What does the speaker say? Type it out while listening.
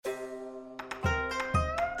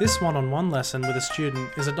This one-on-one lesson with a student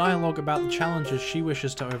is a dialogue about the challenges she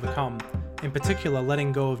wishes to overcome, in particular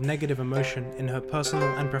letting go of negative emotion in her personal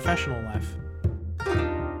and professional life.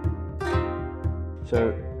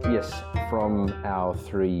 So, yes, from our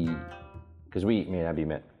three, because me and Abby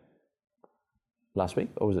met last week,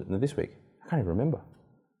 or was it this week? I can't even remember.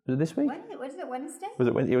 Was it this week? Was it Wednesday?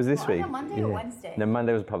 It was this week. Monday or Wednesday? No,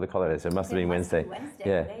 Monday was a public holiday, so it must have been Wednesday.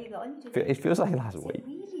 Yeah. There you go. It feels like last week.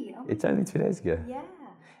 Really? Oh, it's only 2 days ago. yeah.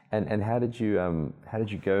 And how did you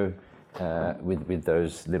go with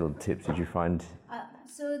those little tips? Did you find?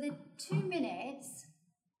 So the 2 minutes,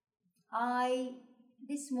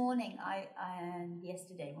 this morning and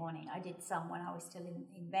yesterday morning I did some when I was still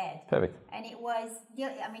in bed. Perfect. And it was,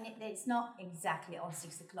 it's not exactly on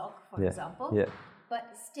 6 o'clock, for example. Yeah.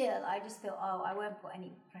 But still, I just thought, I won't put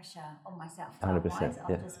any pressure on myself. 100%.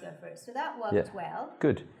 I'll just go for it. So that worked well.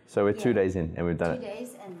 Good. So we're 2 days in and we've done 2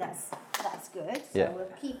 days, and that's good. So Yeah. we'll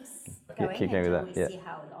keep going keep going until with we that. see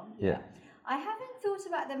how long. Yeah. I haven't thought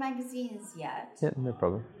about the magazines yet. Yeah, no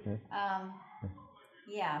problem.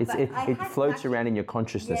 Yeah. But It floats around in your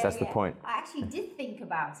consciousness. That's the point. I actually did think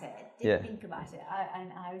about it.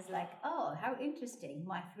 And I was like, how interesting.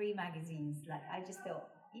 My 3 magazines. Like, I just thought,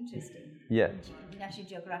 interesting. Yeah. National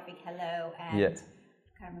Geographic, Hello, and I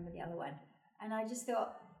can't remember the other one. And I just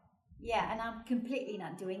thought, and I'm completely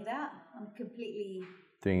not doing that. I'm completely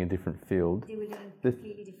doing a different field. Doing a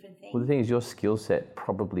completely different thing. Well, the thing is, your skill set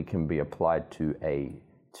probably can be applied to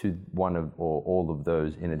one of or all of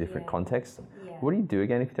those in a different context. Yeah. What do you do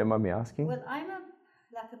again, if you don't mind me asking? Well, I'm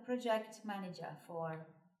a project manager for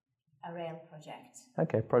a rail project.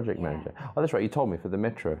 Okay, project manager. Oh, that's right. You told me for the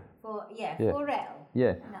metro. For rail.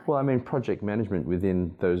 Yeah. No. Well, I mean, project management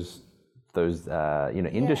within those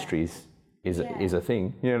industries is a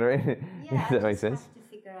thing. You know what I mean? Yeah. Does that make sense? Have to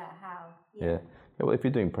figure out how. Yeah. Well, if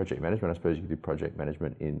you're doing project management, I suppose you could do project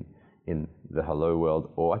management in the Hello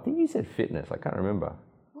world, or I think you said fitness. I can't remember.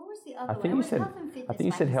 What was the other I think one? you said Health and Fitness. I think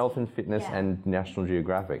you said health and fitness and National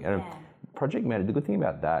Geographic. And project management. The good thing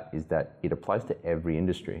about that is that it applies to every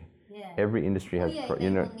industry. Yeah. Every industry has,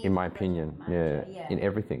 in my opinion, in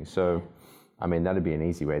everything. So, I mean, that'd be an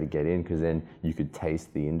easy way to get in, because then you could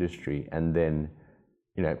taste the industry, and then,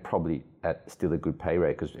 probably at still a good pay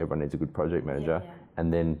rate, because everyone needs a good project manager.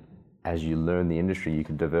 And then, as you learn the industry, you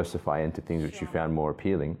can diversify into things which you found more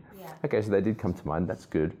appealing. Yeah. Okay, so they did come to mind. That's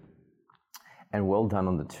good. And well done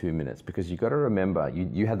on the 2 minutes, because you got to remember,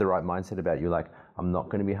 you had the right mindset about it. You're like, I'm not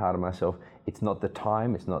going to be hard on myself. It's not the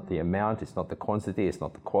time, it's not the amount, it's not the quantity, it's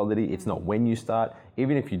not the quality, it's not when you start.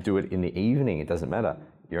 Even if you do it in the evening, it doesn't matter.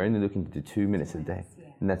 You're only looking to do 2 minutes a day,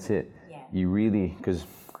 and that's it. Yeah. You really, because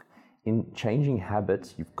in changing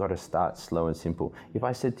habits, you've got to start slow and simple. If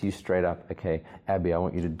I said to you straight up, okay, Abby, I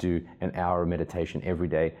want you to do an hour of meditation every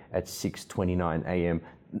day at 6:29 a.m.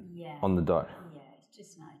 on the dot. It's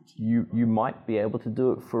just not you might be able to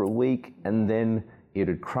do it for a week, and then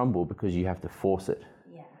it'd crumble because you have to force it.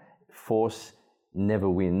 Yeah. Force never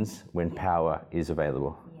wins when power is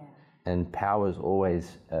available. Yeah. And power is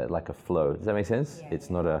always like a flow. Does that make sense? Yeah, it's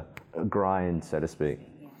not a grind, so to speak.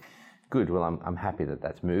 Yeah. Good. Well, I'm happy that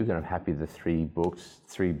that's moved, and I'm happy the 3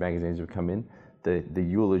 magazines have come in. The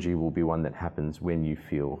eulogy will be one that happens when you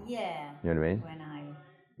feel. Yeah. You know what I mean?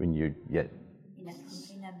 When you get.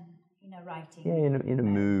 In a writing. Yeah, in a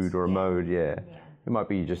mood or a mode. Yeah. It might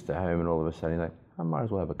be just at home, and all of a sudden you're like, I might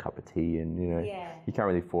as well have a cup of tea, and you can't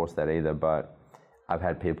really force that either. But I've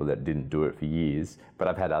had people that didn't do it for years, but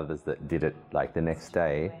I've had others that did it like the next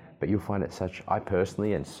day. But you'll find it I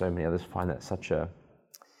personally and so many others find that such a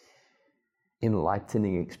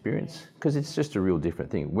enlightening experience, because it's just a real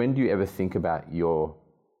different thing. When do you ever think about your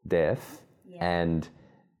death and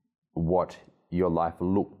what your life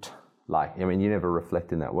looked like? I mean, you never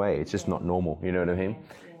reflect in that way. It's just not normal. You know what I mean?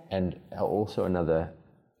 Yeah. And also another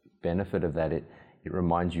benefit of that, it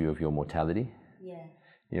reminds you of your mortality. Yeah.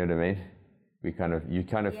 You know what I mean? You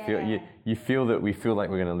kind of feel you feel that we feel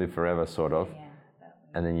like we're going to live forever, sort of. Yeah.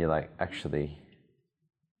 And then you're like, actually,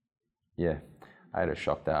 I had a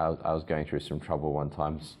shock that I was going through some trouble one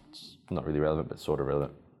time. It's not really relevant, but sort of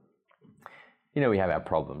relevant. We have our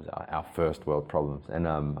problems, our first world problems. And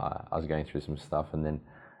I was going through some stuff, and then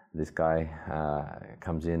this guy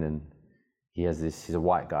comes in, and he's a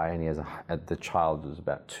white guy, and he has the child was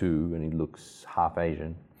about 2, and he looks half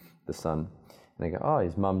Asian, the son. And they go, oh,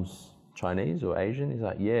 his mum's Chinese or Asian? He's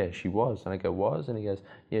like, yeah, she was. And I go, was? And he goes,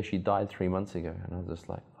 yeah, she died 3 months ago. And I was just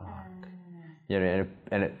like, fuck.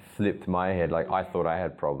 And it flipped my head. Like, I thought I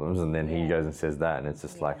had problems, and then he goes and says that, and it's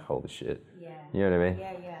just like, holy shit. Yeah. You know what I mean?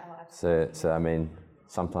 Yeah. Oh, absolutely. So I mean,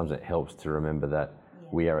 sometimes it helps to remember that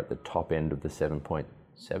we are at the top end of the 7-point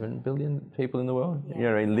 7 billion people in the world. Yeah. You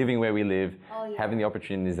know what I mean? Living where we live, Oh, yeah. having the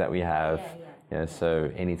opportunities that we have. Yeah. Yeah, so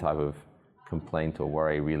any type of complaint or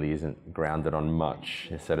worry really isn't grounded on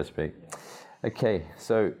much, so to speak. Okay,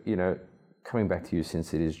 so, you know, coming back to you,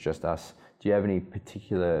 since it is just us, do you have any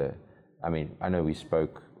particular, I mean, I know we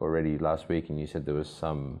spoke already last week and you said there was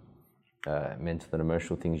some mental and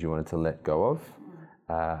emotional things you wanted to let go of,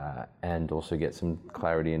 and also get some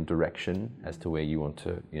clarity and direction as to where you want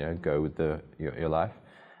to, you know, go with your life.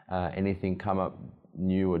 Anything come up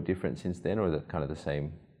new or different since then, or is it kind of the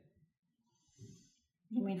same?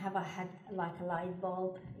 You mean, have I had like a light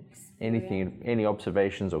bulb experience? Anything, any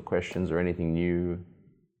observations or questions or anything new?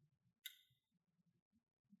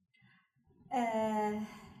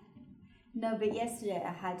 No, but yesterday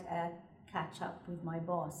I had a catch up with my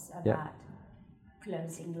boss about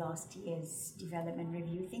closing last year's development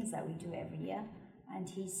review, things that we do every year. And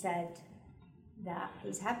he said that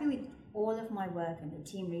he's happy with all of my work and the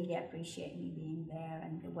team really appreciate me being there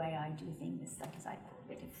and the way I do things and stuff. It's like a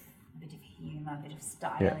bit of humor, a bit of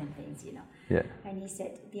style and things, you know. Yeah. And he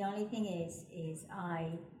said the only thing is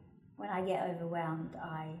when I get overwhelmed,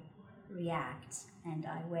 I react and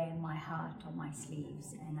I wear my heart on my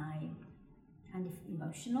sleeves and I'm kind of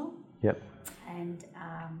emotional. Yep. And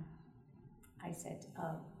I said,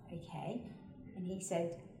 oh, okay. And he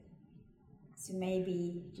said, so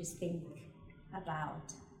maybe just think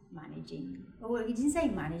about managing. Well, he didn't say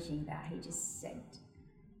managing that. He just said,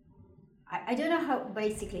 I don't know how,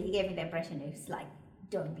 basically he gave me the impression it's like,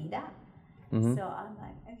 don't be that. Mm-hmm. So I'm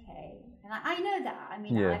like, okay. And I know that. I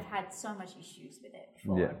mean, I've had so much issues with it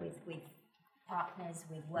before, with partners,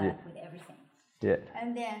 with work, with everything. Yeah.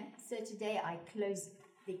 And then, so today I closed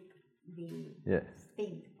the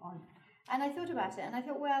thing on, and I thought about it, and I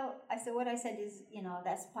thought, well, what I said is, you know,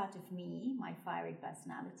 that's part of me, my fiery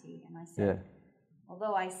personality, and I said,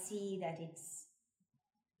 although I see that it's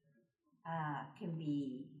can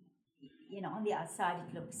be, you know, on the outside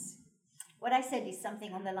it looks, what I said is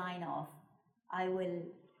something on the line of, I will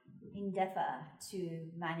endeavor to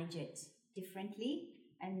manage it differently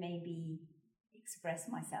and maybe express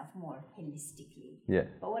myself more holistically. Yeah.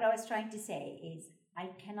 But what I was trying to say is I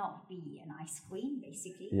cannot be an ice queen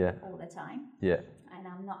basically all the time. Yeah. And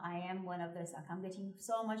I am one of those, like, I'm getting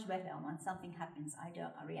so much better, and when something happens I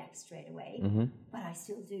react straight away, but I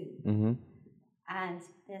still do. Mm-hmm. And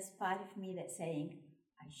there's part of me that's saying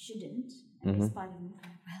I shouldn't, and there's part of me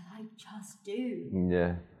going, well, I just do.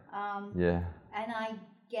 Yeah. And I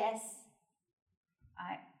guess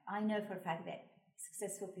I know for a fact that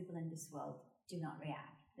successful people in this world do not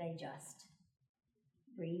react. They just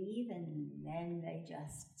breathe and then they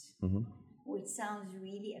just, which sounds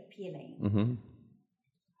really appealing. Mm-hmm.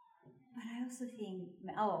 But I also think,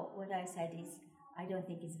 what I said is, I don't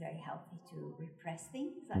think it's very healthy to repress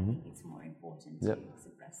things. I think it's more important to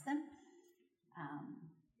suppress them.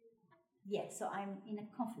 So I'm in a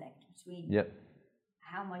conflict between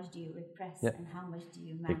how much do you repress and how much do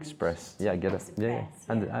you manage? Express. Yeah, I get it. Yeah.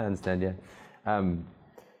 I understand,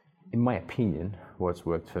 in my opinion, what's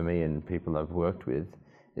worked for me and people I've worked with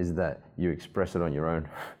is that you express it on your own.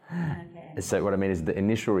 Okay. So what I mean is the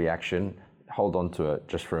initial reaction, hold on to it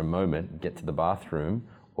just for a moment, get to the bathroom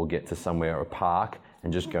or get to somewhere, a park,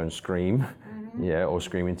 and just go and scream, or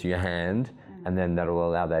scream into your hand, and then that'll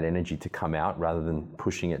allow that energy to come out rather than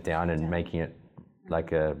pushing it down and making it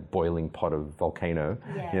like a boiling pot of volcano,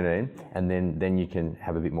 you know, and then you can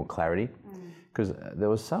have a bit more clarity. Because there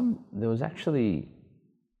was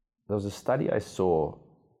a study I saw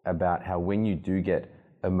about how when you do get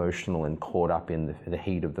emotional and caught up in the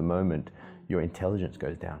heat of the moment, your intelligence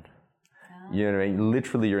goes down. You know what I mean?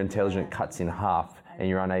 Literally your intelligence cuts in half and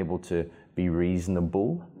you're unable to be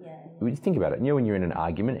reasonable. When you think about it, you know, when you're in an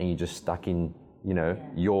argument and you're just stuck in, you know,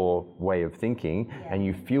 your way of thinking and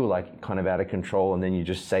you feel like kind of out of control, and then you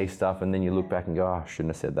just say stuff and then you look back and go, oh, I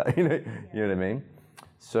shouldn't have said that, you know what I mean?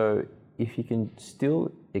 So if you can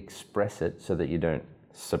still express it so that you don't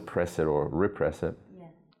suppress it or repress it,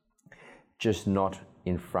 just not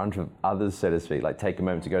in front of others, so to speak, like take a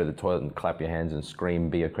moment to go to the toilet and clap your hands and scream,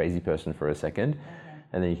 be a crazy person for a second,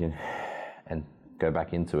 and then you can and go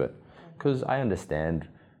back into it. Because I understand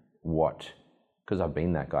because I've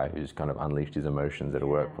been that guy who's kind of unleashed his emotions at a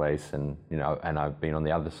workplace, and you know, and I've been on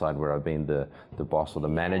the other side where I've been the boss or the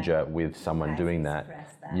manager with someone doing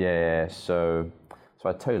that. So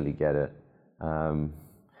I totally get it, and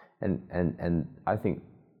I think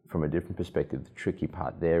from a different perspective, the tricky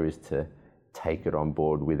part there is to take it on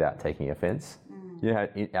board without taking offense.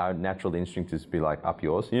 Our natural instinct is to be like, up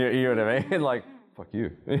yours, you know what I mean? Like, fuck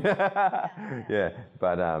you.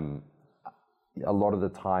 But a lot of the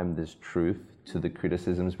time there's truth to the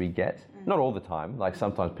criticisms we get. Not all the time. Like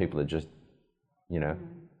sometimes people are just,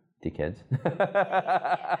 dickheads.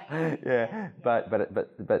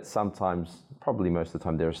 But sometimes, probably most of the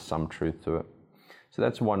time, there's some truth to it. So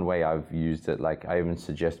that's one way I've used it. Like I even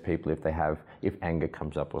suggest people if anger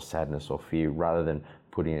comes up or sadness or fear, rather than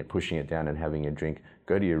pushing it down and having a drink,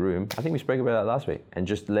 go to your room. I think we spoke about that last week, and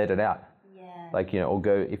just let it out. Like, or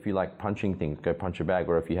go, if you like punching things, go punch a bag,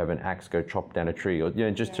 or if you have an axe, go chop down a tree, or,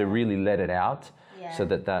 just to really let it out so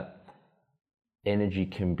that energy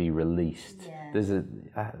can be released. There's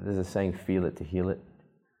a saying, feel it to heal it.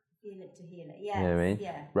 Feel it to heal it, yes. You know what I mean?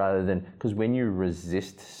 Yeah. Rather than, because when you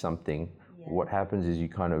resist something, what happens is you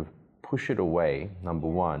kind of push it away, number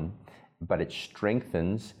one, but it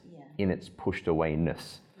strengthens in its pushed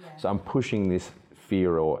awayness. So I'm pushing this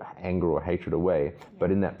fear or anger or hatred away,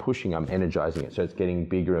 but in that pushing, I'm energizing it. So it's getting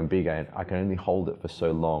bigger and bigger, and I can only hold it for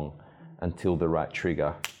so long until the right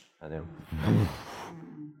trigger. And then,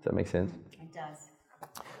 does that make sense? It does.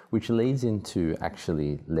 Which leads into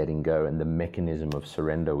actually letting go and the mechanism of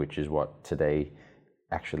surrender, which is what today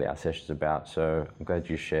actually our session is about. So I'm glad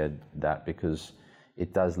you shared that, because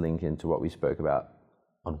it does link into what we spoke about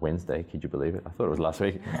on Wednesday. Could you believe it? I thought it was last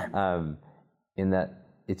week. In that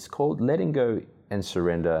it's called letting go and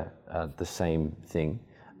surrender, the same thing.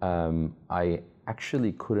 I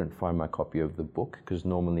actually couldn't find my copy of the book, because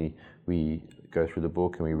normally we go through the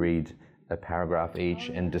book and we read a paragraph each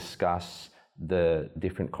and discuss the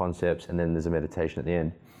different concepts, and then there's a meditation at the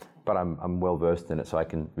end. But I'm well versed in it, so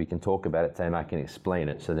we can talk about it today, and I can explain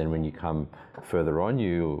it. So then when you come further on,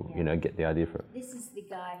 you get the idea for it. This is the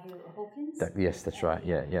guy Hawkins? Yes, that's right.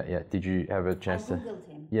 Yeah. Did you have a chance to? I Googled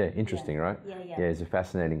him. Yeah, interesting, right? Yeah. He's a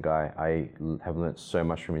fascinating guy. I have learnt so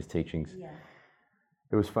much from his teachings. Yeah.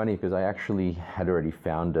 It was funny because I actually had already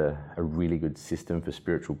found a really good system for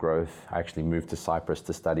spiritual growth. I actually moved to Cyprus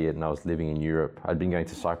to study it, and I was living in Europe. I'd been going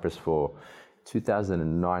to Cyprus for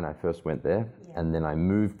 2009, I first went there, and then I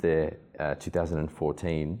moved there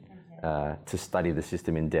 2014 to study the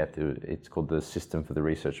system in depth. It's called the System for the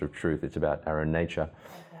Research of Truth. It's about our own nature.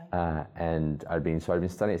 And I'd been studying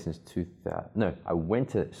it since I went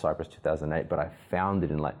to Cyprus 2008, but I found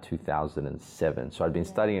it in like 2007. So I'd been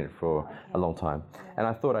studying it for a long time, and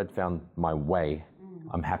I thought I'd found my way.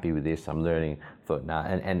 I'm happy with this, I'm learning. Thought, nah,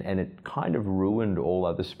 and it kind of ruined all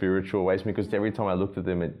other spiritual ways, because every time I looked at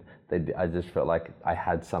them, I just felt like I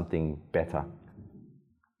had something better.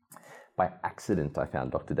 By accident, I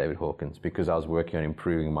found Dr. David Hawkins, because I was working on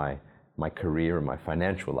improving my career and my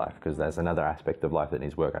financial life, because there's another aspect of life that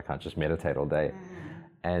needs work. I can't just meditate all day.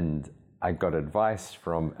 And I got advice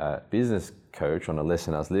from a business coach on a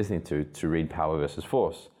lesson I was listening to read Power versus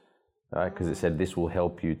Force, right? Because it said this will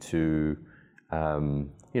help you to,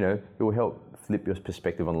 it will help flip your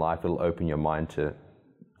perspective on life. It'll open your mind to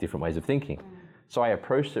different ways of thinking. So I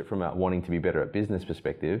approached it from wanting to be better at business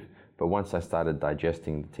perspective, but once I started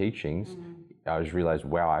digesting the teachings, I just realized,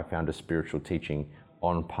 wow, I found a spiritual teaching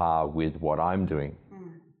on par with what I'm doing.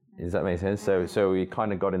 Does that make sense? So we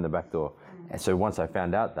kind of got in the back door. And so once I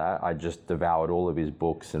found out that, I just devoured all of his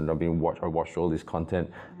books, and I watched all his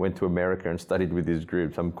content, went to America and studied with his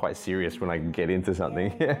groups. I'm quite serious when I get into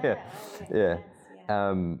something. Yeah.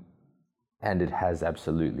 And it has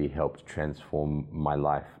absolutely helped transform my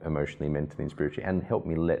life emotionally, mentally, and spiritually, and helped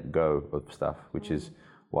me let go of stuff, which is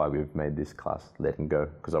why we've made this class, Letting Go,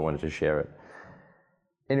 because I wanted to share it.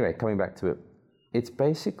 Anyway, coming back to it, it's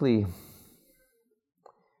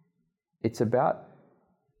about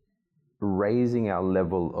raising our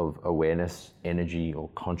level of awareness, energy, or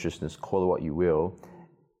consciousness, call it what you will,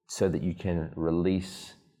 so that you can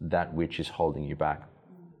release that which is holding you back.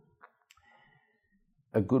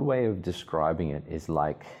 A good way of describing it is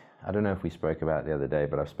like, I don't know if we spoke about it the other day,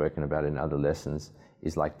 but I've spoken about it in other lessons,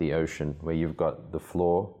 is like the ocean, where you've got the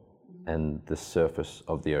floor and the surface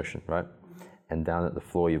of the ocean, right? And down at the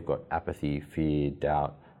floor, you've got apathy, fear,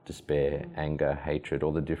 doubt, despair, anger, hatred,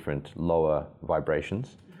 all the different lower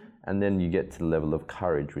vibrations. And then you get to the level of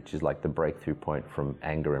courage, which is like the breakthrough point from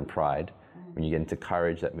anger and pride. When you get into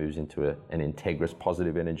courage, that moves into an integrous,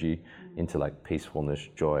 positive energy, into like peacefulness,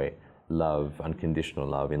 joy, love, unconditional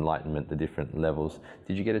love, enlightenment, the different levels.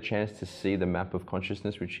 Did you get a chance to see the map of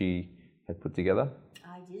consciousness which he had put together?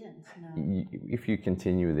 I didn't, no. If you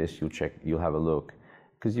continue this, you'll have a look.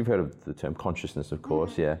 Because you've heard of the term consciousness, of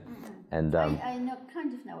course, And I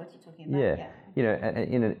kind of know what you're talking about.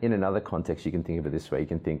 Yeah. In another context, you can think of it this way. You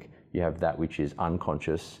can think you have that which is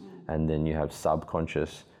unconscious, and then you have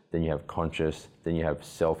subconscious, then you have conscious, then you have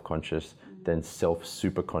self-conscious, then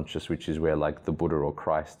self-superconscious, which is where like the Buddha or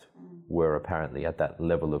Christ were apparently at that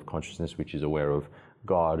level of consciousness, which is aware of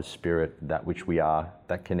God, spirit, that which we are,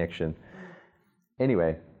 that connection.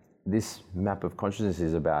 Anyway, this map of consciousness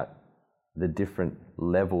is about the different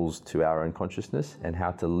levels to our own consciousness and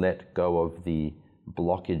how to let go of the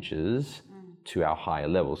blockages to our higher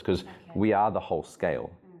levels, because we are the whole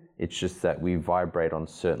scale. It's just that we vibrate on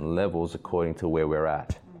certain levels according to where we're at.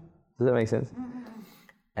 Does that make sense?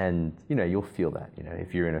 And you'll feel that.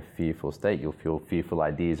 If you're in a fearful state, you'll feel fearful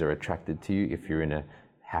ideas are attracted to you. If you're in a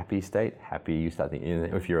happy state, happy, you start thinking.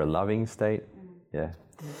 If you're a loving state, yeah.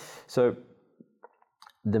 So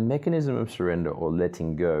the mechanism of surrender or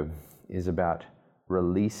letting go is about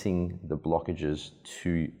releasing the blockages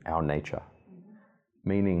to our nature.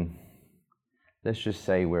 Meaning, let's just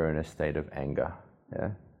say we're in a state of anger,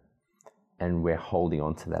 yeah? And we're holding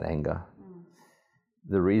on to that anger.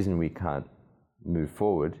 The reason we can't move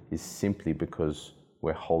forward is simply because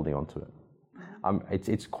we're holding on to it.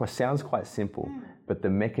 It sounds quite simple, but the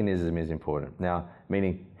mechanism is important. Now,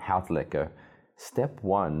 meaning how to let go. Step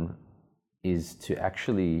one is to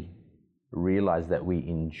actually realize that we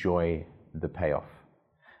enjoy the payoff.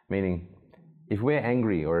 Meaning, if we're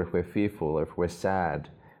angry or if we're fearful or if we're sad,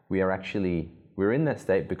 we're in that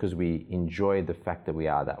state because we enjoy the fact that we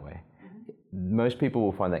are that way. Most people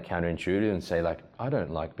will find that counterintuitive and say, like, I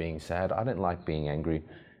don't like being sad, I don't like being angry.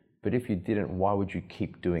 But if you didn't, why would you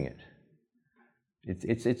keep doing it?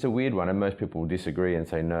 It's a weird one, and most people will disagree and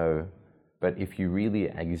say no. But if you really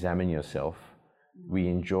examine yourself, we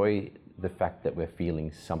enjoy the fact that we're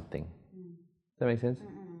feeling something. Does that make sense?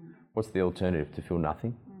 What's the alternative? To feel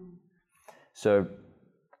nothing? So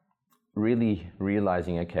really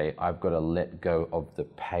realizing, okay, I've got to let go of the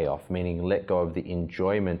payoff, meaning let go of the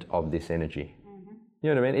enjoyment of this energy.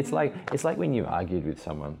 You know what I mean? It's like when you argued with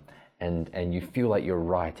someone and you feel like you're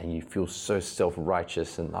right and you feel so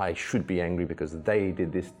self-righteous and I should be angry because they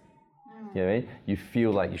did this. You know what I mean? You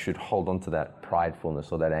feel like you should hold on to that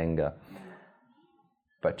pridefulness or that anger.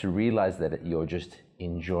 But to realize that you're just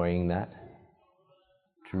enjoying that,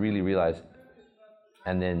 to really realize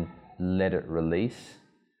and then let it release,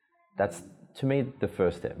 that's, to me, the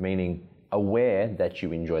first step, meaning aware that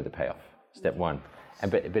you enjoy the payoff, step one.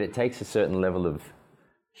 But it takes a certain level of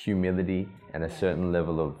humility and a certain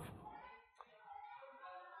level of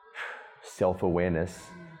self-awareness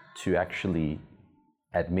to actually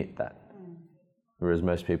admit that. Whereas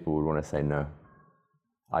most people would want to say, no,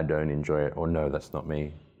 I don't enjoy it, or no, that's not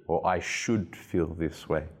me, or I should feel this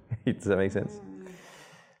way. Does that make sense?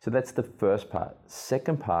 So that's the first part.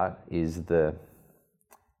 Second part is the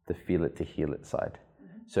feel it to heal it side.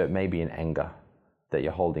 So it may be an anger that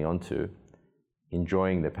you're holding on to,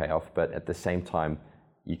 enjoying the payoff, but at the same time,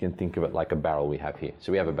 you can think of it like a barrel we have here.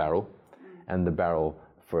 So we have a barrel, and the barrel,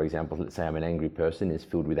 for example, let's say I'm an angry person, is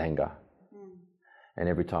filled with anger. And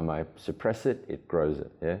every time I suppress it, it grows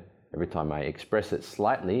it, yeah? Every time I express it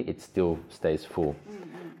slightly, it still stays full.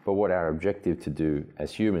 But what our objective to do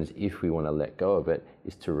as humans, if we want to let go of it,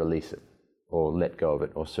 is to release it, or let go of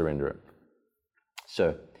it, or surrender it.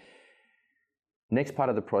 So, next part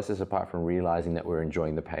of the process, apart from realizing that we're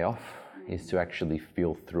enjoying the payoff, is to actually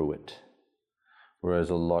feel through it. Whereas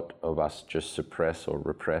a lot of us just suppress or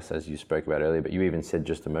repress, as you spoke about earlier, but you even said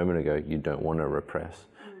just a moment ago, you don't want to repress,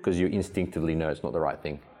 because you instinctively know it's not the right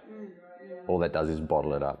thing. All that does is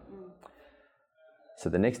bottle it up. So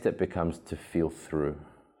the next step becomes to feel through.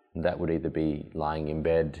 And that would either be lying in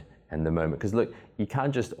bed and the moment. Because look, you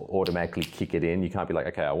can't just automatically kick it in. You can't be like,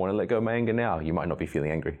 okay, I want to let go of my anger now. You might not be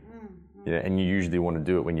feeling angry. You know, and you usually want to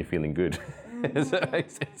do it when you're feeling good. Does that make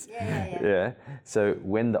sense? Yeah. So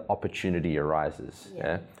when the opportunity arises,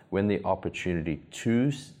 when the opportunity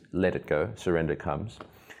to let it go, surrender comes,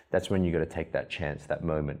 that's when you got to take that chance, that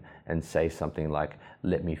moment, and say something like,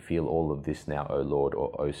 let me feel all of this now, O Lord,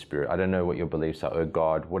 or O Spirit. I don't know what your beliefs are, O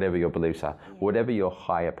God, whatever your beliefs are, whatever your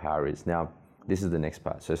higher power is. Now, this is the next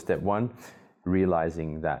part. So step one,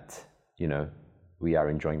 realizing that, we are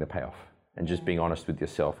enjoying the payoff. And just being honest with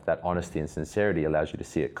yourself. That honesty and sincerity allows you to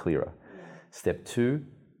see it clearer. Step two,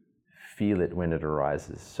 feel it when it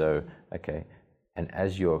arises. So, okay, and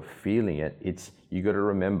as you're feeling it, you got to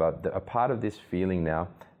remember that a part of this feeling now,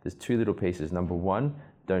 there's two little pieces. Number one,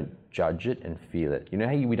 don't judge it and feel it. You know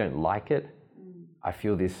how we don't like it? I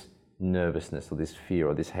feel this nervousness or this fear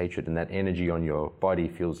or this hatred, and that energy on your body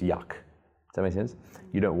feels yuck. Does that make sense?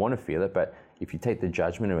 You don't want to feel it, but if you take the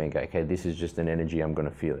judgment away and go, okay, this is just an energy, I'm going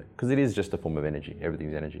to feel it. Because it is just a form of energy.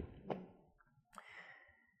 Everything's energy.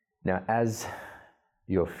 Now, as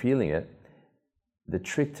you're feeling it, the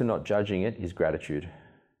trick to not judging it is gratitude.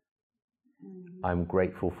 I'm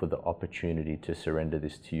grateful for the opportunity to surrender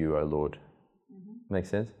this to you, O Lord. Make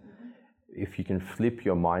sense? If you can flip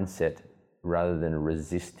your mindset rather than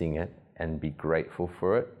resisting it and be grateful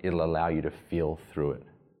for it, it'll allow you to feel through it.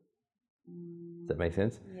 Does that make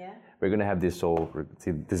sense? Yeah. We're going to have this all,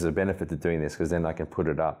 see, there's a benefit to doing this, because then I can put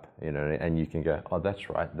it up, you know, and you can go, oh, that's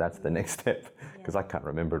right, that's the next step, because I can't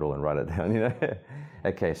remember it all and write it down, you know.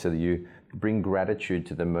 Okay, so you bring gratitude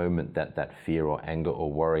to the moment that that fear or anger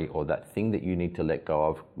or worry or that thing that you need to let go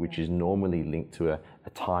of, which is normally linked to a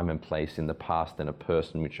time and place in the past and a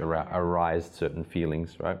person which arise certain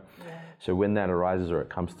feelings, right? Yeah. So when that arises or it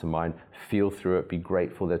comes to mind, feel through it, be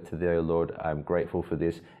grateful that today, oh Lord, I'm grateful for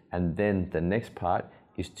this. And then the next part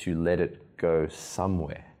is to let it go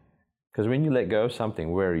somewhere. Because when you let go of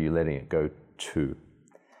something, where are you letting it go to?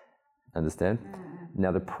 Understand?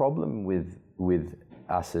 Now the problem with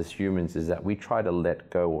us as humans is that we try to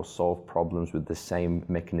let go or solve problems with the same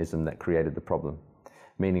mechanism that created the problem.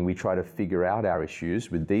 Meaning we try to figure out our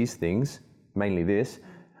issues with these things, mainly this.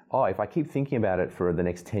 Oh, if I keep thinking about it for the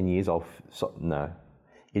next 10 years, no.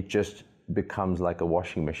 It just becomes like a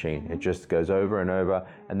washing machine. It just goes over and over,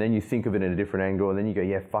 and then you think of it in a different angle, and then you go,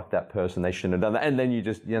 yeah, fuck that person, they shouldn't have done that. And then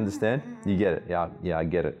you understand? You get it. Yeah, I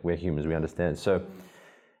get it. We're humans, we understand. So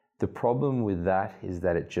the problem with that is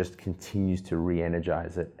that it just continues to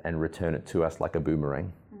re-energize it and return it to us like a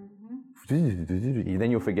boomerang.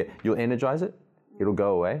 Then you'll forget, you'll energize it, it'll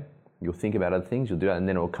go away, you'll think about other things, you'll do that, and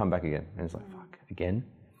then it'll come back again. And it's like, fuck, again?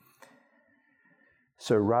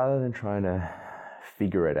 So rather than trying to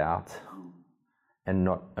figure it out, and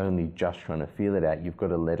not only just trying to feel it out, you've got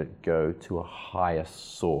to let it go to a higher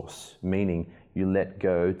source, meaning you let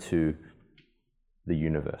go to the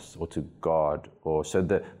universe or to God, or so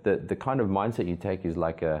the kind of mindset you take is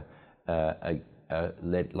like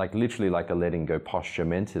literally like a letting go posture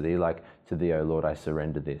mentally, like to thee, oh Lord, I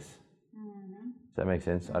surrender this. Does that make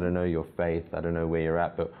sense? I don't know your faith, I don't know where you're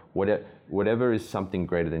at, but whatever is something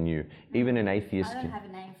greater than you. Even an atheist. I don't have a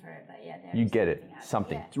name for it, but yeah, you get it.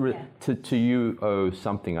 Something. To you, oh,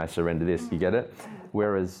 something, I surrender this. You get it?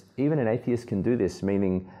 Whereas even an atheist can do this,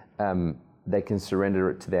 meaning they can surrender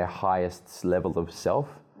it to their highest level of self.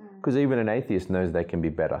 Because even an atheist knows they can be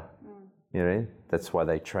better. You know, that's why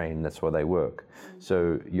they train, that's why they work.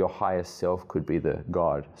 So your highest self could be the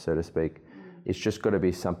God, so to speak. It's just got to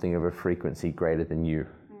be something of a frequency greater than you.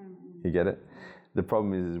 You get it? The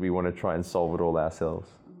problem is we want to try and solve it all ourselves.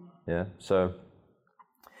 Yeah. So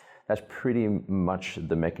that's pretty much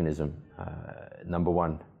the mechanism. Number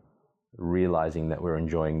one, realizing that we're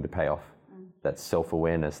enjoying the payoff. That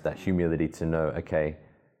self-awareness, that humility to know, okay,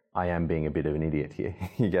 I am being a bit of an idiot here.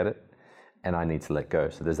 You get it? And I need to let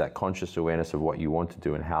go. So there's that conscious awareness of what you want to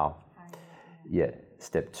do and how. Yeah.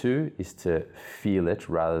 Step two is to feel it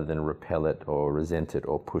rather than repel it or resent it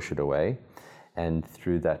or push it away. And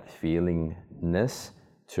through that feelingness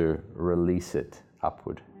to release it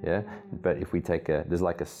upward. Yeah. But if we take there's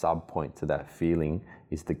like a sub point to that feeling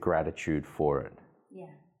is the gratitude for it. Yeah.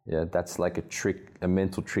 Yeah. That's like a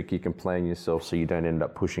mental trick you can play on yourself so you don't end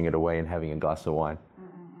up pushing it away and having a glass of wine.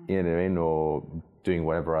 You know what I mean? Or doing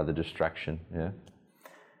whatever other distraction. Yeah.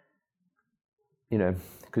 You know,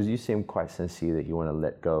 because you seem quite sincere that you want to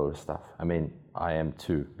let go of stuff. I mean, I am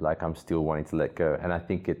too. Like, I'm still wanting to let go. And I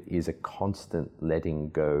think it is a constant letting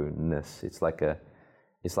go-ness. It's like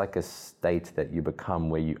a state that you become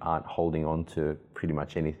where you aren't holding on to pretty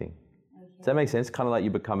much anything. Okay. Does that make sense? Kind of like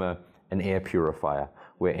you become an air purifier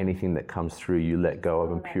where anything that comes through you let go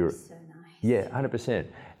of and pure. So nice. Yeah, 100%.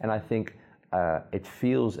 And I think it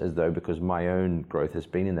feels as though, because my own growth has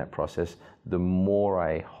been in that process, the more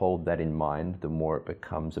I hold that in mind, the more it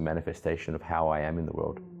becomes a manifestation of how I am in the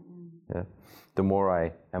world. Yeah? The more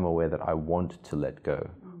I am aware that I want to let go,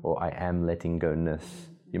 or I am letting go-ness.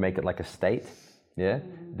 You make it like a state, yeah?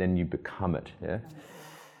 Then you become it, yeah?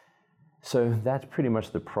 So that's pretty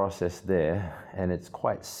much the process there, and it's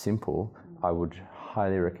quite simple. I would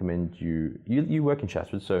highly recommend you work in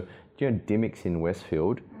Chatswood, so do you know Dymocks in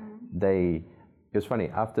Westfield? It was funny,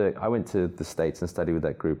 after I went to the States and studied with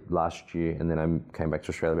that group last year, and then I came back to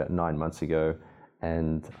Australia about 9 months ago,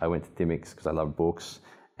 and I went to Dymocks because I love books,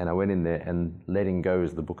 and I went in there, and Letting Go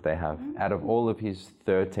is the book they have. Out of all of his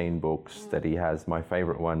 13 books that he has, my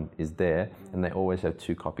favorite one is there, and they always have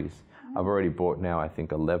 2 copies. I've already bought now, I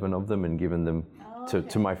think, 11 of them and given them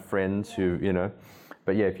to my friends who, you know.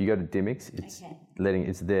 But yeah, if you go to Dymocks,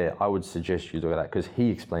 it's there. I would suggest you look at that because he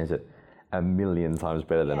explains it a million times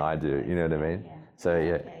better than I do, you know what I mean? Yeah.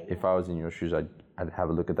 So if I was in your shoes, I'd have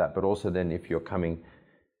a look at that. But also then if you're coming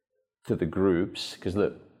to the groups, because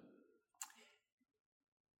look,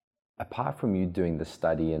 apart from you doing the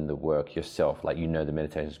study and the work yourself, like the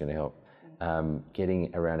meditation is going to help,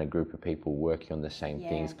 getting around a group of people working on the same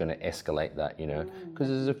thing is going to escalate that, you know? Because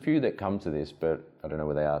there's a few that come to this, but I don't know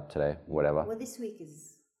where they are today, whatever. Well, this week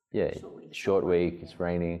is Yeah, short week, it's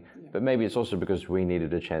raining. But maybe it's also because we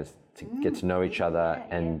needed a chance to get to know each other,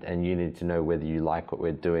 and you need to know whether you like what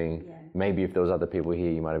we're doing. Maybe if there was other people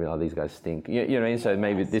here, you might have been, oh, these guys stink. You know what I mean? So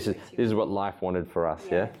maybe this is what life wanted for us,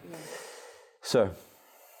 yeah? So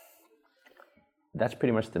that's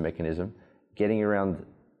pretty much the mechanism. Getting around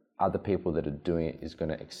other people that are doing it is going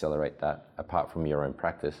to accelerate that, apart from your own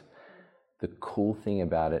practice. The cool thing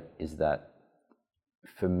about it is that,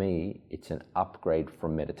 for me, it's an upgrade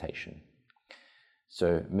from meditation.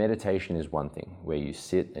 So meditation is one thing, where you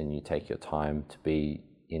sit and you take your time to be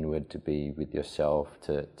inward, to be with yourself,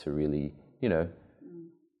 to really, you know,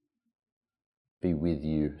 be with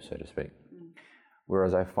you, so to speak.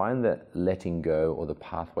 Whereas I find that letting go, or the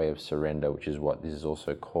pathway of surrender, which is what this is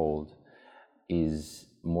also called, is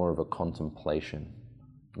more of a contemplation,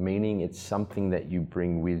 meaning it's something that you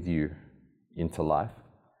bring with you into life.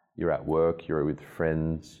 You're at work, you're with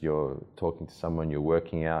friends, you're talking to someone, you're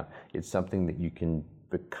working out. It's something that you can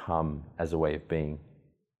become as a way of being.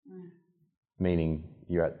 Meaning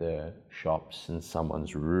you're at the shops and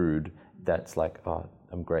someone's rude, that's like, oh,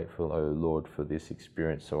 I'm grateful, oh Lord, for this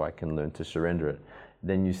experience, so I can learn to surrender it.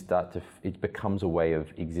 Then you start to, it becomes a way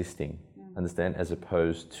of existing, understand, as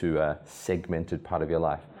opposed to a segmented part of your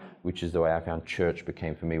life, which is the way I found church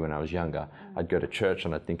became for me when I was younger. I'd go to church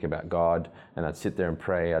and I'd think about God, and I'd sit there and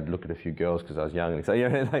pray. I'd look at a few girls because I was young, and so, you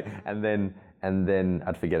know, like, and then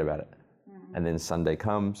I'd forget about it. And then Sunday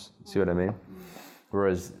comes. See what I mean?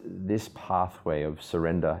 Whereas this pathway of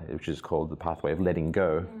surrender, which is called the pathway of letting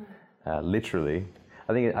go, literally,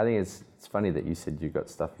 I think it's funny that you said you got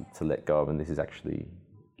stuff to let go of, and this is actually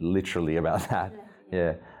literally about that.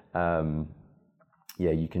 Yeah.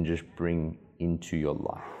 You can just bring into your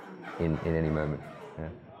life in any moment. Yeah.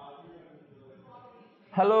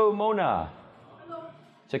 Hello, Mona. Hello.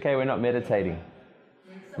 It's okay, we're not meditating.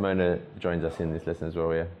 Mona joins us in this lesson as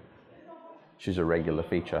well, yeah. She's a regular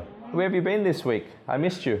feature. Where have you been this week? I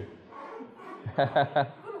missed you. Go to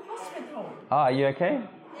hospital. Ah, are you okay?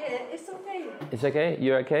 Yeah, it's okay. It's okay?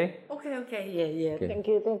 You okay? Okay, yeah. Good. Thank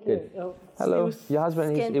you. Good. Hello. Your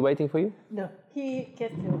husband is waiting for you? No, he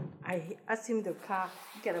get to, I asked him to car,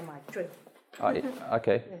 get my drink.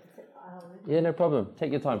 Okay. Yeah, no problem.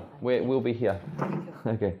 Take your time. We'll be here.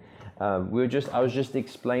 Okay. I was just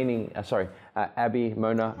explaining, Abby,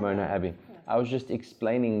 Mona, Abby. I was just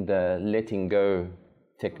explaining the letting go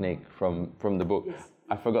technique from the book. Yes.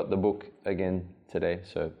 I forgot the book again today,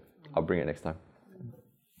 so I'll bring it next time.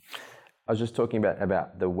 I was just talking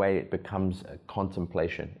about the way it becomes a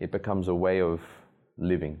contemplation. It becomes a way of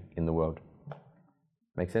living in the world.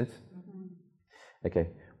 Make sense? Mm-hmm. Okay.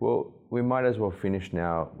 Well, we might as well finish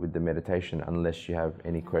now with the meditation, unless you have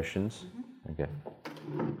any questions. Mm-hmm. Okay.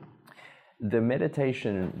 The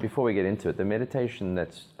meditation, before we get into it, the meditation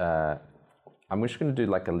that's, I'm just going to do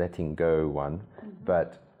like a letting go one,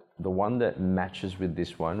 but the one that matches with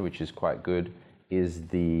this one, which is quite good, is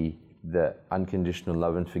the unconditional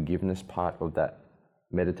love and forgiveness part of that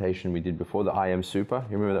meditation we did before, the I Am Super.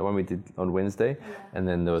 You remember that one we did on Wednesday? Yeah. And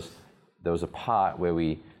then there was a part where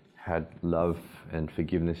we had love and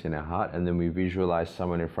forgiveness in our heart, and then we visualized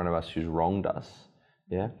someone in front of us who's wronged us.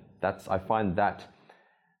 Yeah, I find that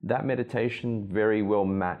meditation very well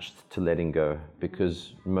matched to letting go,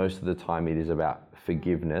 because most of the time it is about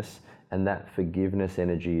forgiveness, and that forgiveness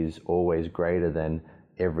energy is always greater than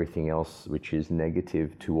everything else which is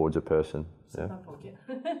negative towards a person. Yeah? Sometimes I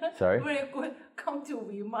forget. Sorry? Very good. Come to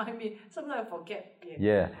remind me. Sometimes I forget.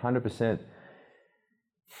 Yeah, 100%.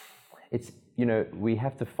 It's, we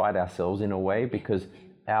have to fight ourselves in a way, because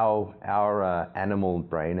our animal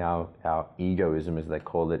brain, our egoism, as they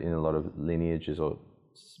call it in a lot of lineages or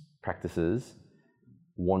practices,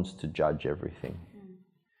 wants to judge everything,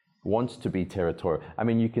 wants to be territorial. I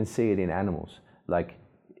mean, you can see it in animals. Like,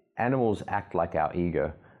 animals act like our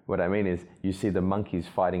ego. What I mean is, you see the monkeys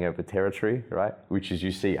fighting over territory, right? Which is,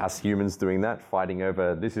 you see us humans doing that, fighting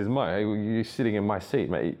over, this is you're sitting in my seat,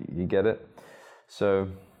 mate. You get it? So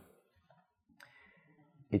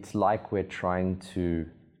it's like we're trying to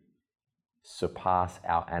surpass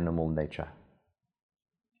our animal nature.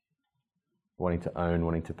 Wanting to own,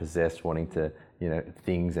 wanting to possess, wanting to,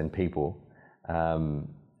 things and people.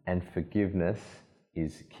 And forgiveness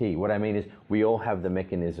is key. What I mean is, we all have the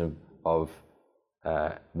mechanism of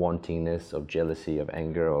wantingness, of jealousy, of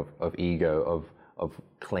anger, of ego, of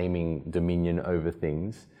claiming dominion over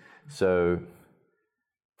things. So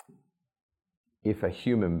if a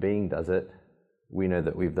human being does it, we know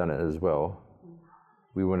that we've done it as well.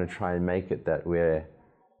 We want to try and make it that we're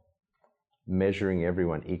measuring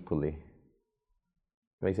everyone equally.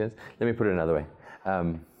 Make sense? Let me put it another way.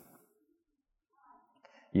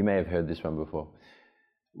 You may have heard this one before.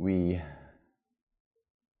 we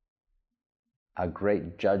are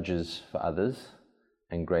great judges for others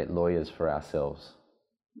and great lawyers for ourselves.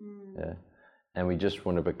 Yeah? And we just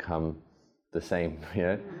want to become the same, you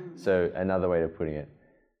know? So another way of putting it,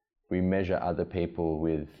 we measure other people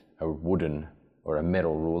with a wooden or a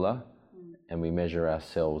metal ruler, and we measure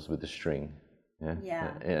ourselves with a string.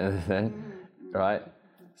 Yeah. You understand? Right?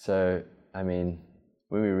 So, I mean,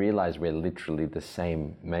 when we realize we're literally the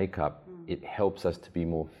same makeup, it helps us to be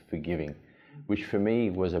more forgiving, which for me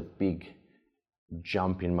was a big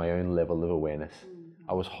jump in my own level of awareness.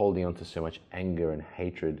 I was holding on to so much anger and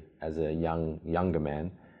hatred as a younger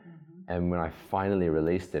man, and when I finally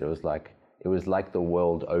released it, it was like the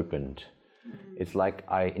world opened. It's like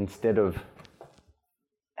instead of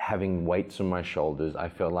having weights on my shoulders, I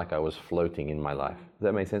felt like I was floating in my life. Does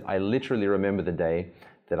that make sense? I literally remember the day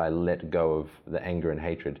that I let go of the anger and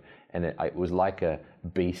hatred, and it was like a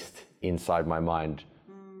beast inside my mind,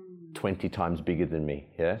 20 times bigger than me.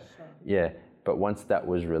 Yeah, yeah. But once that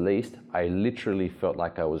was released, I literally felt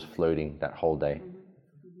like I was floating that whole day.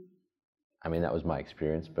 I mean, that was my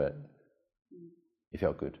experience, but it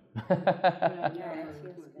felt good.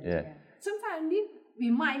 Yeah. Sometimes it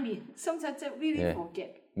remind me. Sometimes I really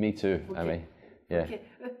forget. Me too. Okay. I mean, yeah. Okay.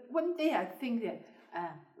 One day I think that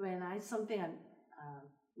when I'm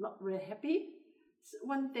not very happy,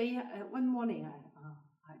 one morning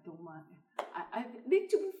I don't mind. I need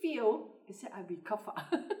to feel. I said I recover.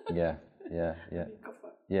 Yeah.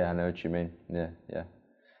 Recover. Yeah, I know what you mean. Yeah.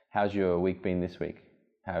 How's your week been this week?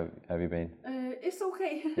 How have you been? It's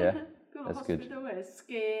okay. Yeah. Go to That's hospital and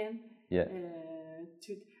scan. Yeah.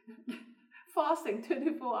 Fasting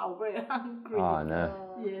 24 hours, very hungry. Oh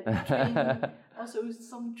no. Yeah, training, also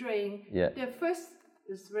some drain. Yeah. The first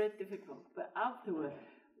is very difficult, but afterward,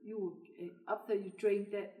 after you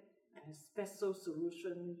drink that special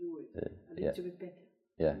solution, you will a little bit better.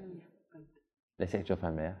 Yeah. But Les c'est your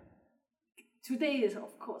famille. today is,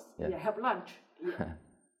 of course, have lunch. Yeah.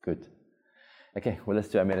 Good. Okay, well, let's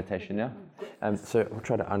do our meditation now. So we'll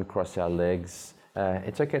try to uncross our legs.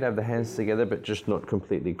 It's okay to have the hands together, but just not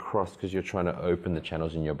completely crossed because you're trying to open the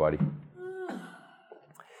channels in your body.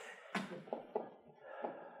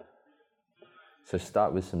 So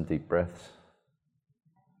start with some deep breaths.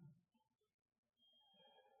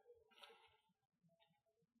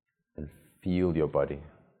 And feel your body.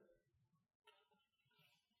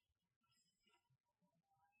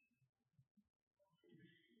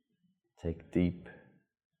 Take deep,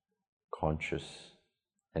 conscious,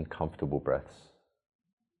 and comfortable breaths.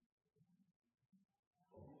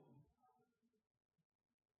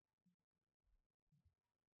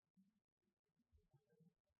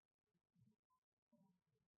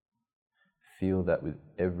 Feel that with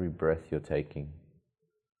every breath you're taking,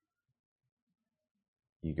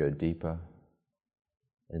 you go deeper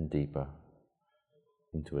and deeper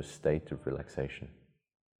into a state of relaxation.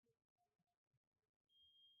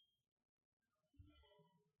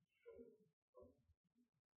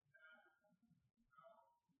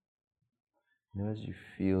 Now, as you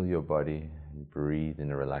feel your body and breathe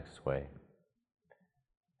in a relaxed way,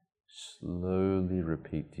 slowly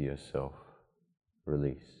repeat to yourself,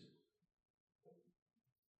 release,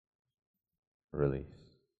 release,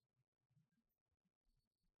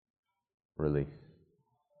 release,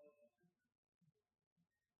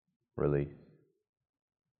 release.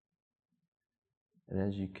 And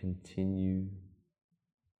as you continue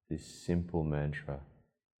this simple mantra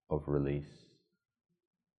of release,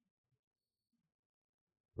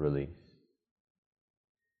 release,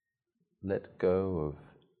 let go of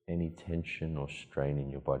any tension or strain in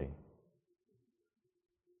your body.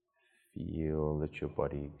 Feel that your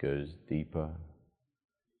body goes deeper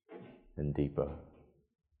and deeper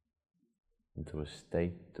into a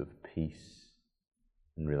state of peace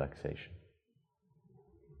and relaxation.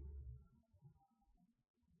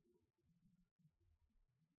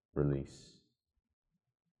 Release.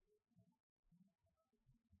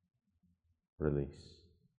 Release.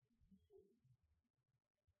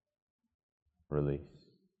 Release.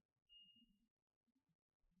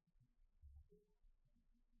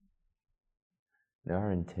 Now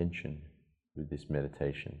our intention with this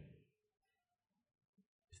meditation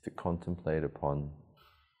is to contemplate upon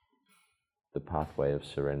the pathway of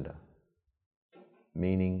surrender,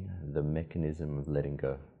 meaning the mechanism of letting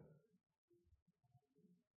go.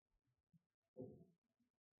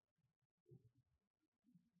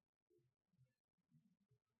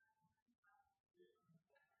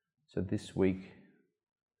 So this week,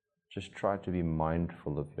 just try to be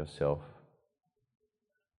mindful of yourself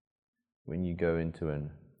when you go into an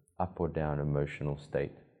up or down emotional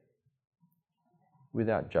state,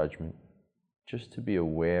 without judgment, just to be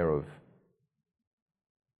aware of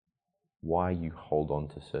why you hold on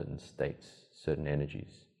to certain states, certain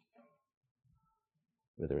energies.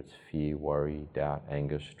 Whether it's fear, worry, doubt,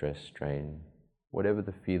 anger, stress, strain, whatever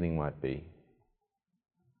the feeling might be.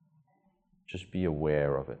 Just be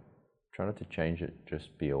aware of it. Try not to change it,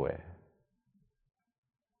 just be aware.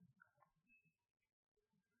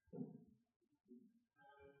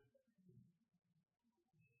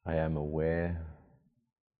 I am aware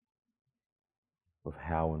of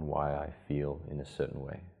how and why I feel in a certain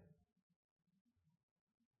way.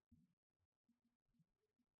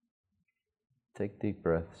 Take deep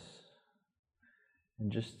breaths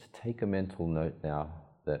and just take a mental note now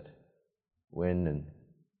that when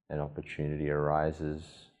an opportunity arises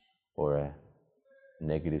or a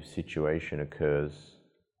negative situation occurs,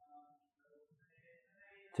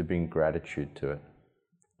 to bring gratitude to it.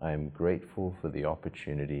 I am grateful for the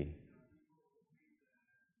opportunity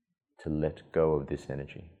to let go of this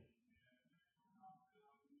energy.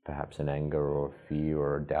 Perhaps an anger or a fear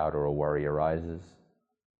or a doubt or a worry arises.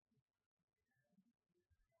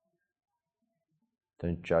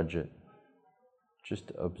 Don't judge it,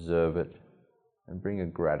 just observe it and bring a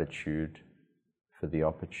gratitude for the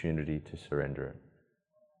opportunity to surrender it.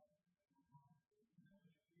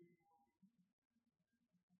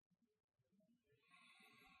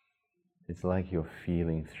 It's like you're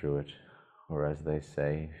feeling through it, or as they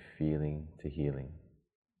say, feeling to healing.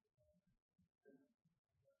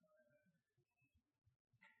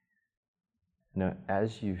 Now,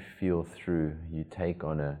 as you feel through, you take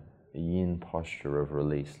on a yin posture of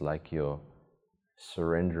release, like you're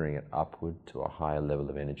surrendering it upward to a higher level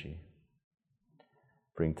of energy.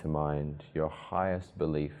 Bring to mind your highest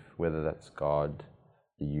belief, whether that's God,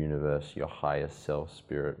 the universe, your highest self,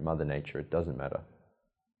 spirit, Mother Nature, it doesn't matter.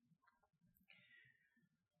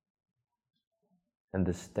 And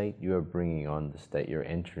the state you are bringing on, the state you're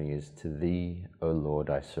entering is, to Thee, O Lord,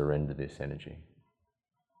 I surrender this energy.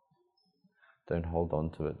 Don't hold on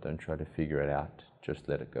to it, don't try to figure it out, just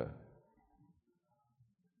let it go.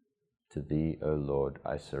 To Thee, O Lord,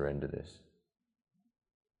 I surrender this.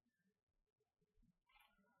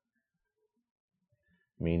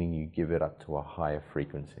 Meaning you give it up to a higher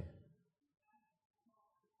frequency.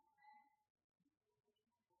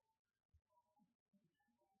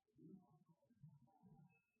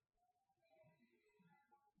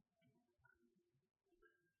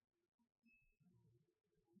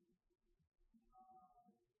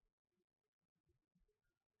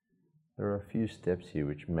 There are a few steps here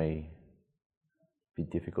which may be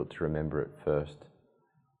difficult to remember at first,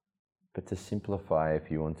 but to simplify,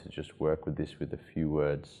 if you want to just work with this with a few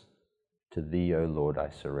words, to Thee, O Lord,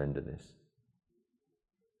 I surrender this.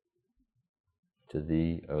 To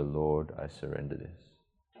Thee, O Lord, I surrender this.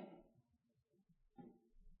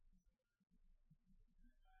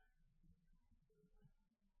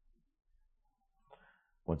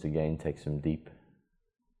 Once again, take some deep,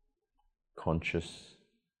 conscious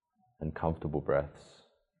and comfortable breaths.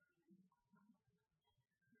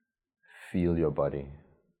 Feel your body.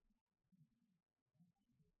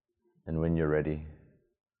 And when you're ready,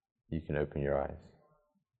 you can open your eyes.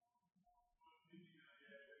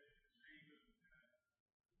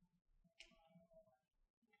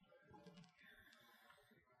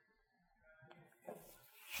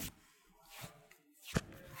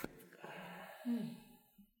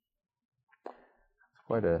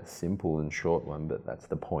 Quite a simple and short one, but that's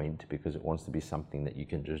the point, because it wants to be something that you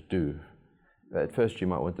can just do. At first you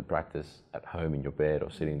might want to practice at home in your bed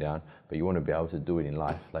or sitting down, but you want to be able to do it in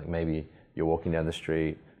life. Like maybe you're walking down the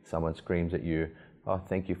street, someone screams at you, oh,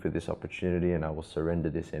 thank you for this opportunity and I will surrender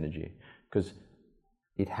this energy. Because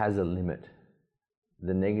it has a limit.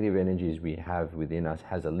 The negative energies we have within us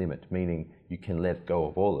has a limit, meaning you can let go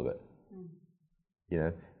of all of it. You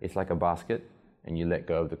know, it's like a basket and you let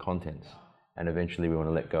go of the contents. And eventually we want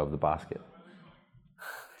to let go of the basket.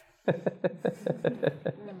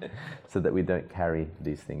 So that we don't carry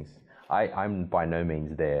these things. I'm by no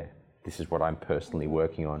means there. This is what I'm personally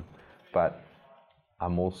working on. But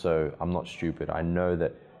I'm not stupid. I know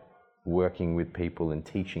that working with people and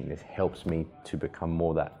teaching this helps me to become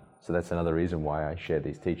more that. So that's another reason why I share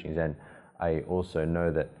these teachings. And I also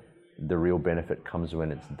know that the real benefit comes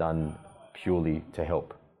when it's done purely to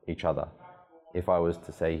help each other. If I was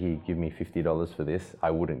to say, here, give me $50 for this, I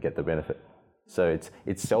wouldn't get the benefit. So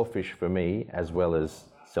it's selfish for me as well as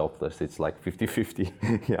selfless. It's like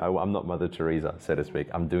 50-50. Yeah, I'm not Mother Teresa, so to speak.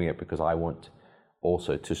 I'm doing it because I want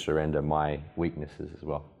also to surrender my weaknesses as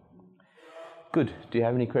well. Good. Do you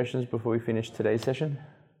have any questions before we finish today's session?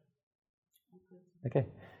 Okay.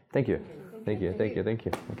 Thank you. Thank you. Thank you. Thank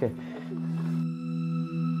you. Okay.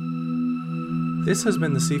 This has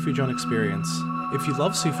been the Sifu John Experience. If you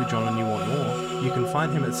love Sifu John and you want more, you can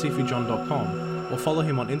find him at sifujohn.com or follow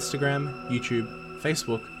him on Instagram, YouTube,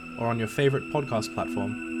 Facebook, or on your favourite podcast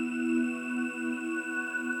platform.